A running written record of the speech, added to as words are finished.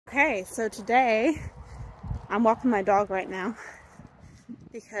Okay, so today I'm walking my dog right now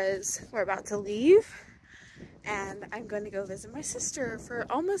because we're about to leave and I'm going to go visit my sister for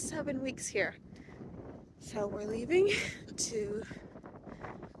almost 7 weeks here. So we're leaving to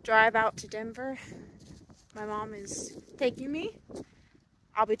drive out to Denver. My mom is taking me.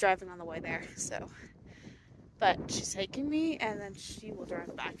 I'll be driving on the way there, but she's taking me and then she will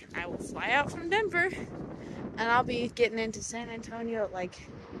drive back. I will fly out from Denver and I'll be getting into San Antonio at like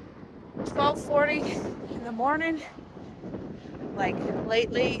 12:40 in the morning, like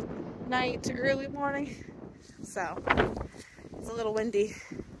late night to early morning. So it's a little windy,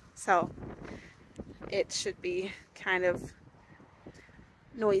 so it should be kind of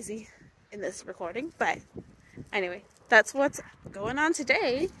noisy in this recording, but anyway, that's what's going on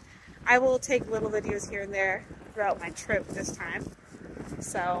today. I will take little videos here and there throughout my trip this time.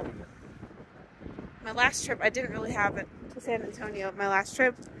 So my last trip, I didn't really have it to San Antonio. My last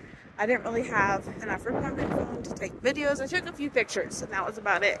trip, I didn't really have enough room on my phone to take videos. I took a few pictures and that was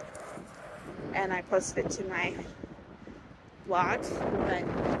about it. And I posted it to my vlog.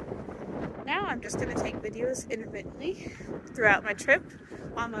 But now I'm just going to take videos intermittently throughout my trip,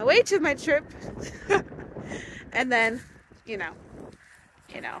 on my way to my trip. And then, you know,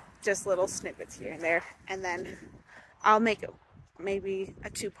 just little snippets here and there. And then I'll make maybe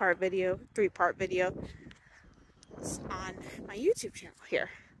a 2-part video, 3-part video on my YouTube channel here.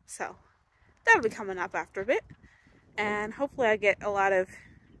 So that'll be coming up after a bit. And hopefully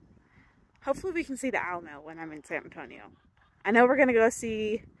hopefully we can see the Alamo when I'm in San Antonio. I know we're going to go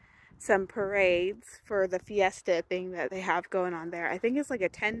see some parades for the fiesta thing that they have going on there. I think it's like a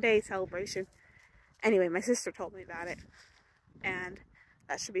 10-day celebration. Anyway, my sister told me about it. And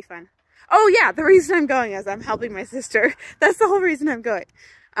that should be fun. Oh yeah, the reason I'm going is I'm helping my sister. That's the whole reason I'm going.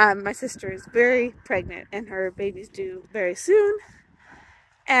 My sister is very pregnant and her baby's due very soon.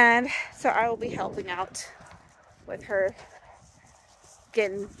 And so I will be helping out with her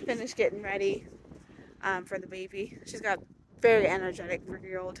finish getting ready for the baby. She's got a very energetic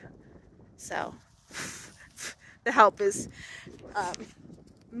 3-year-old. So the help is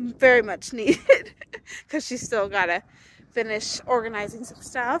very much needed because she's still got to finish organizing some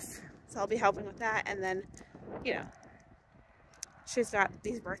stuff. So I'll be helping with that. And then, you know, she's got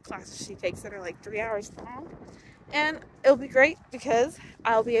these birth classes she takes that are like 3 hours long. And it'll be great because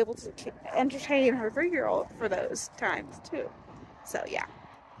I'll be able to entertain her 3-year-old for those times too. So yeah.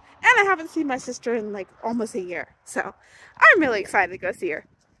 And I haven't seen my sister in like almost a year. So I'm really excited to go see her.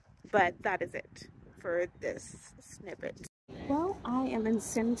 But that is it for this snippet. Well, I am in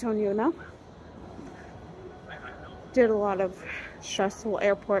San Antonio now. Did a lot of stressful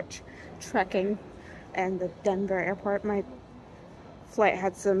airport trekking and the Denver airport. My flight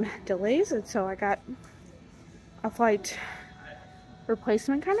had some delays and so I got a flight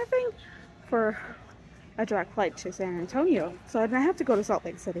replacement kind of thing for a direct flight to San Antonio. So I didn't have to go to Salt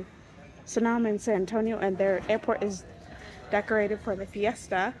Lake City. So now I'm in San Antonio and their airport is decorated for the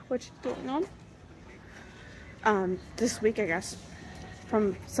fiesta, which is going on this week, I guess.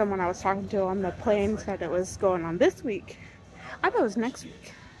 From someone I was talking to on the plane said it was going on this week. I thought it was next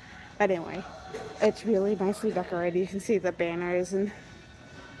week. But anyway, it's really nicely decorated. You can see the banners and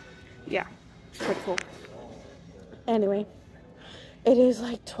yeah, it's pretty cool. Anyway, it is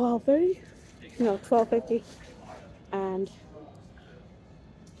like 12:30, no, 12:50, and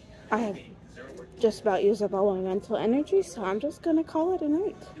I have just about used up all my mental energy, so I'm just gonna call it a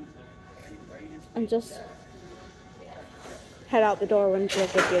night and just head out the door when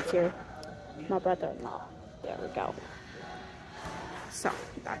Jacob gets here. My brother-in-law. There we go. So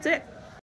that's it.